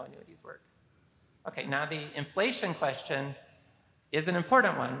understand how annuities work. Okay, now the inflation question is an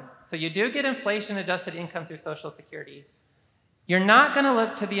important one. So you do get inflation-adjusted income through Social Security. You're not going to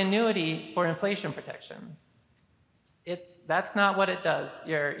look to the annuity for inflation protection. That's not what it does.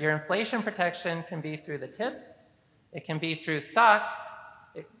 Your inflation protection can be through the TIPS. It can be through stocks.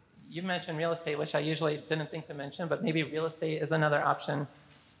 You mentioned real estate, which I usually didn't think to mention, but maybe real estate is another option.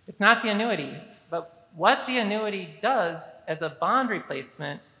 It's not the annuity. But what the annuity does as a bond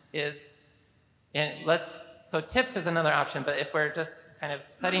replacement is, so TIPS is another option, but if we're just kind of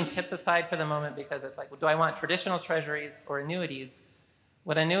setting TIPS aside for the moment because it's like, well, do I want traditional treasuries or annuities?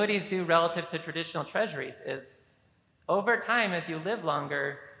 What annuities do relative to traditional treasuries is over time, as you live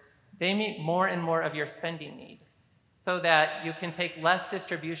longer, they meet more and more of your spending need so that you can take less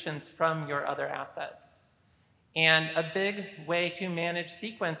distributions from your other assets. And a big way to manage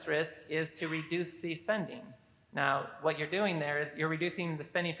sequence risk is to reduce the spending. Now, what you're doing there is you're reducing the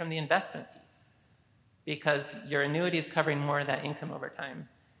spending from the investment piece because your annuity is covering more of that income over time.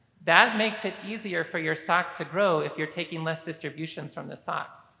 That makes it easier for your stocks to grow if you're taking less distributions from the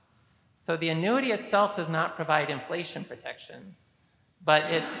stocks. So the annuity itself does not provide inflation protection, but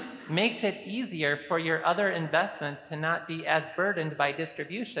it makes it easier for your other investments to not be as burdened by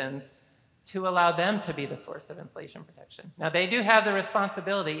distributions to allow them to be the source of inflation protection. Now, they do have the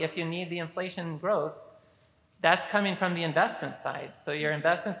responsibility, if you need the inflation growth, that's coming from the investment side. So your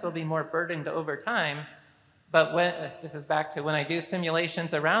investments will be more burdened over time. But this is back to when I do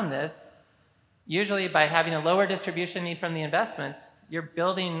simulations around this, usually by having a lower distribution need from the investments, you're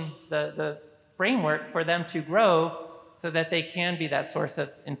building the framework for them to grow so that they can be that source of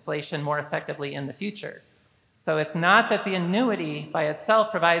inflation more effectively in the future. So it's not that the annuity by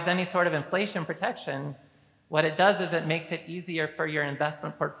itself provides any sort of inflation protection. What it does is it makes it easier for your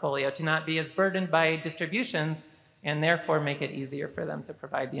investment portfolio to not be as burdened by distributions and therefore make it easier for them to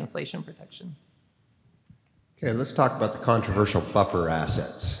provide the inflation protection. Okay, let's talk about the controversial buffer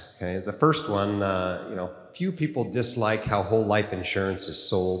assets. Okay, the first one, few people dislike how whole life insurance is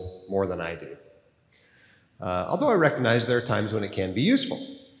sold more than I do. although I recognize there are times when it can be useful.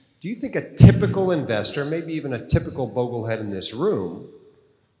 Do you think a typical investor, maybe even a typical Boglehead in this room,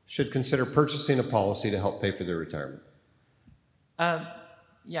 should consider purchasing a policy to help pay for their retirement?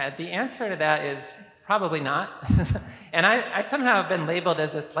 Yeah, the answer to that is probably not. And I somehow have been labeled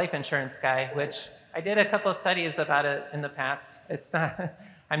as this life insurance guy, which I did a couple of studies about it in the past. It's not,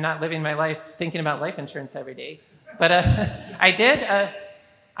 I'm not living my life thinking about life insurance every day. But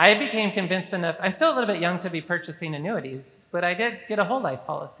I became convinced enough. I'm still a little bit young to be purchasing annuities, but I did get a whole life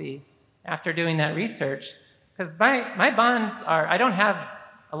policy after doing that research. Because my bonds are, I don't have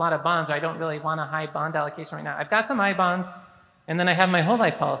a lot of bonds, or I don't really want a high bond allocation right now. I've got some I bonds, and then I have my whole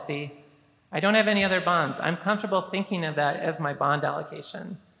life policy. I don't have any other bonds. I'm comfortable thinking of that as my bond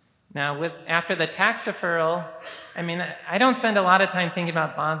allocation. Now, after the tax deferral, I mean, I don't spend a lot of time thinking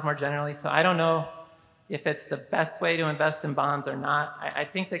about bonds more generally, so I don't know if it's the best way to invest in bonds or not. I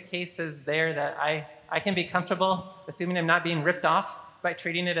think the case is there that I can be comfortable, assuming I'm not being ripped off by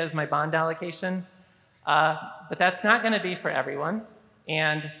treating it as my bond allocation. But that's not going to be for everyone.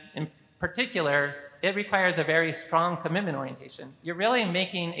 And in particular, it requires a very strong commitment orientation. You're really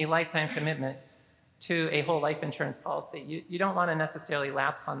making a lifetime commitment to a whole life insurance policy. You don't want to necessarily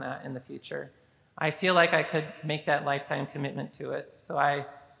lapse on that in the future. I feel like I could make that lifetime commitment to it. So I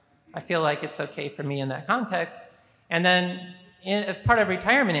feel like it's okay for me in that context. And then as part of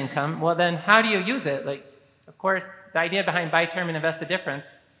retirement income, well then how do you use it? Like, of course, the idea behind buy term and invest the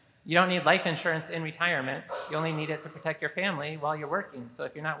difference, you don't need life insurance in retirement. You only need it to protect your family while you're working. So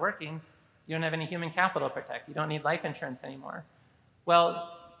if you're not working, you don't have any human capital to protect. You don't need life insurance anymore.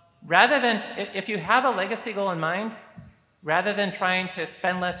 Well, rather than, if you have a legacy goal in mind, rather than trying to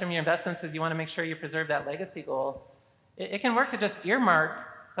spend less from your investments because you want to make sure you preserve that legacy goal, it can work to just earmark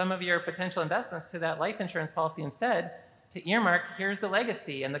some of your potential investments to that life insurance policy instead, to earmark, here's the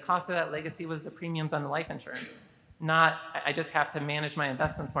legacy, and the cost of that legacy was the premiums on the life insurance. Not, I just have to manage my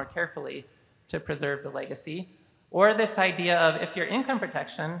investments more carefully to preserve the legacy. Or this idea of if you're income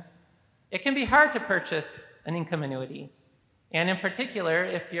protection, it can be hard to purchase an income annuity. And in particular,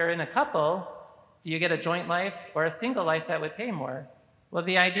 if you're in a couple, do you get a joint life or a single life that would pay more? Well,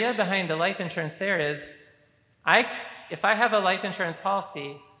 the idea behind the life insurance there is, if I have a life insurance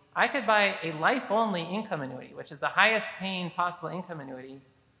policy, I could buy a life-only income annuity, which is the highest paying possible income annuity,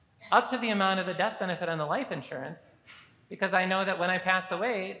 up to the amount of the death benefit on the life insurance, because I know that when I pass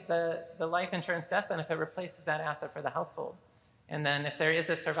away, the life insurance death benefit replaces that asset for the household. And then if there is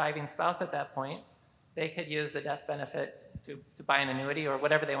a surviving spouse at that point, they could use the death benefit to buy an annuity or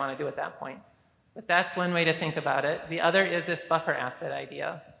whatever they want to do at that point. But that's one way to think about it. The other is this buffer asset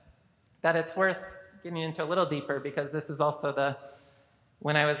idea, that it's worth getting into a little deeper, because this is also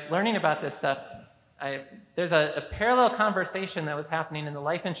when I was learning about this stuff, there's a parallel conversation that was happening in the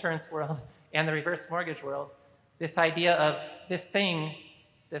life insurance world and the reverse mortgage world. This idea of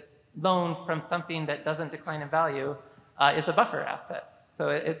this loan from something that doesn't decline in value is a buffer asset. So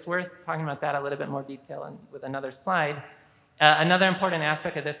it's worth talking about that a little bit more detail with another slide. Another important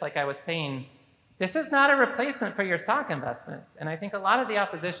aspect of this, like I was saying, this is not a replacement for your stock investments. And I think a lot of the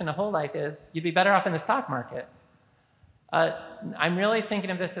opposition to whole life is you'd be better off in the stock market. I'm really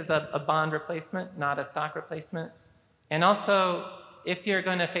thinking of this as a bond replacement, not a stock replacement. And also, if you're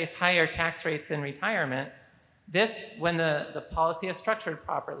going to face higher tax rates in retirement, when the policy is structured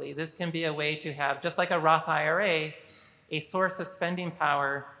properly, this can be a way to have, just like a Roth IRA, a source of spending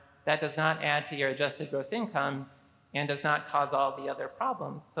power that does not add to your adjusted gross income and does not cause all the other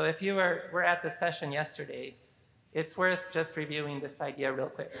problems. So if you were at the session yesterday, it's worth just reviewing this idea real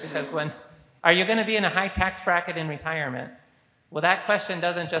quick, because are you going to be in a high tax bracket in retirement? Well, that question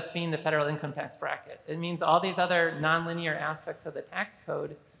doesn't just mean the federal income tax bracket. It means all these other nonlinear aspects of the tax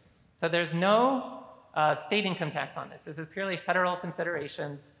code. So there's no state income tax on this. This is purely federal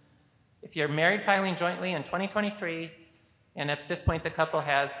considerations. If you're married filing jointly in 2023, and at this point the couple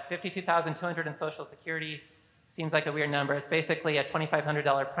has $52,200 in Social Security, seems like a weird number. It's basically a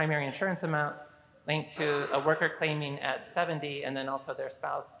 $2,500 primary insurance amount linked to a worker claiming at 70, and then also their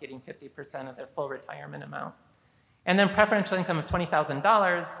spouse getting 50% of their full retirement amount. And then preferential income of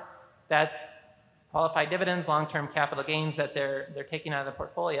 $20,000, that's qualified dividends, long-term capital gains that they're taking out of the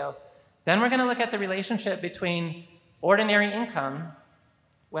portfolio. Then we're going to look at the relationship between ordinary income,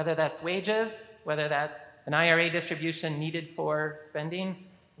 whether that's wages, whether that's an IRA distribution needed for spending,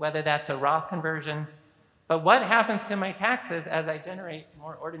 whether that's a Roth conversion. But what happens to my taxes as I generate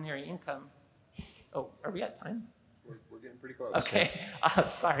more ordinary income? Oh, are we at time? We're getting pretty close. Okay,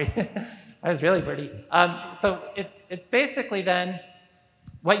 sorry. I was really birdie. So it's basically then,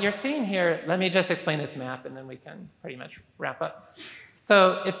 what you're seeing here, let me just explain this map and then we can pretty much wrap up.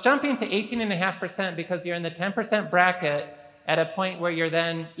 So it's jumping to 18.5% because you're in the 10% bracket at a point where you're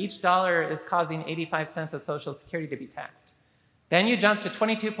then, each dollar is causing 85 cents of Social Security to be taxed. Then you jump to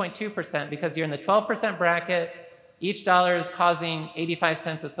 22.2% because you're in the 12% bracket, each dollar is causing 85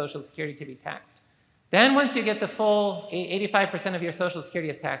 cents of Social Security to be taxed. Then once you get the full 85% of your Social Security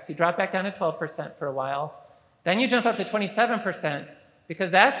is taxed, you drop back down to 12% for a while. Then you jump up to 27%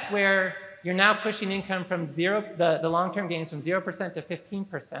 because that's where you're now pushing income from the long-term gains from 0% to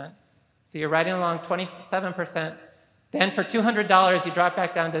 15%. So you're riding along 27%. Then for $200, you drop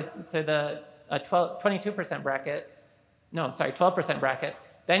back down to the 22% bracket. No, I'm sorry, 12% bracket.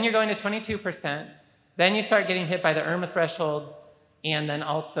 Then you're going to 22%. Then you start getting hit by the IRMA thresholds and then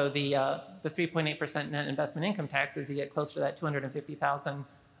also the 3.8% net investment income taxes. You get closer to that $250,000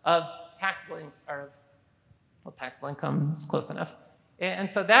 of taxable income is close enough. And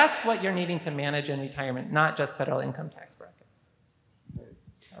so that's what you're needing to manage in retirement, not just federal income tax brackets.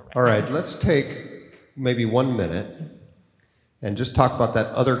 All right, let's take maybe 1 minute and just talk about that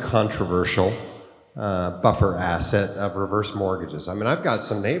other controversial buffer asset of reverse mortgages. I mean, I've got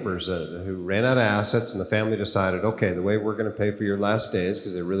some neighbors who ran out of assets and the family decided, okay, the way we're going to pay for your last days,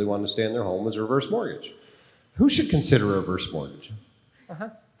 because they really wanted to stay in their home, was a reverse mortgage. Who should consider a reverse mortgage?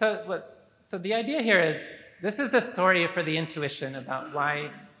 So the idea here is, this is the story for the intuition about why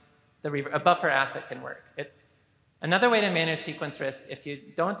a buffer asset can work. It's another way to manage sequence risk. If you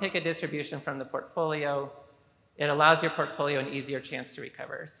don't take a distribution from the portfolio, it allows your portfolio an easier chance to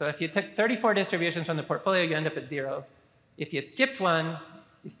recover. So if you took 34 distributions from the portfolio, you end up at 0. If you skipped one,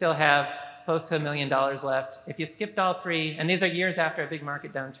 you still have close to $1 million left. If you skipped all 3, and these are years after a big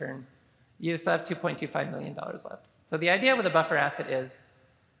market downturn, you still have $2.25 million left. So the idea with a buffer asset is,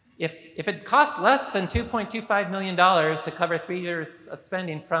 if it costs less than $2.25 million to cover 3 years of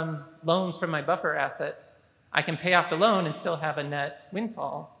spending from loans from my buffer asset, I can pay off the loan and still have a net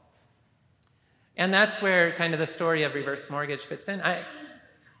windfall. And that's where kind of the story of reverse mortgage fits in.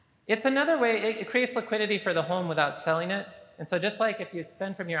 It's another way, it creates liquidity for the home without selling it. And so just like if you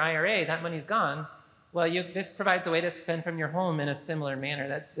spend from your IRA, that money's gone. Well, this provides a way to spend from your home in a similar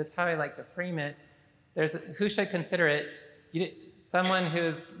manner. That's how I like to frame it. Who should consider it? Someone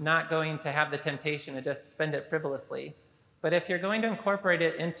who's not going to have the temptation to just spend it frivolously. But if you're going to incorporate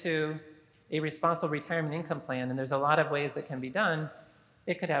it into a responsible retirement income plan, and there's a lot of ways it can be done,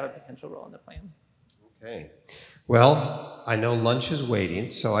 it could have a potential role in the plan. Okay. Well, I know lunch is waiting,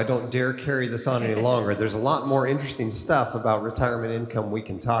 so I don't dare carry this on any longer. There's a lot more interesting stuff about retirement income we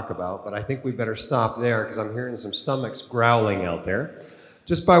can talk about, but I think we better stop there because I'm hearing some stomachs growling out there.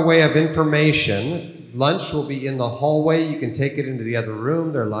 Just by way of information, lunch will be in the hallway. You can take it into the other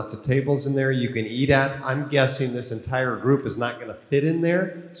room. There are lots of tables in there you can eat at. I'm guessing this entire group is not going to fit in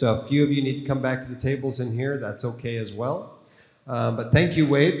there, so a few of you need to come back to the tables in here. That's okay as well. But thank you,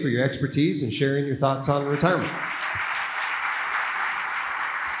 Wade, for your expertise and sharing your thoughts on retirement.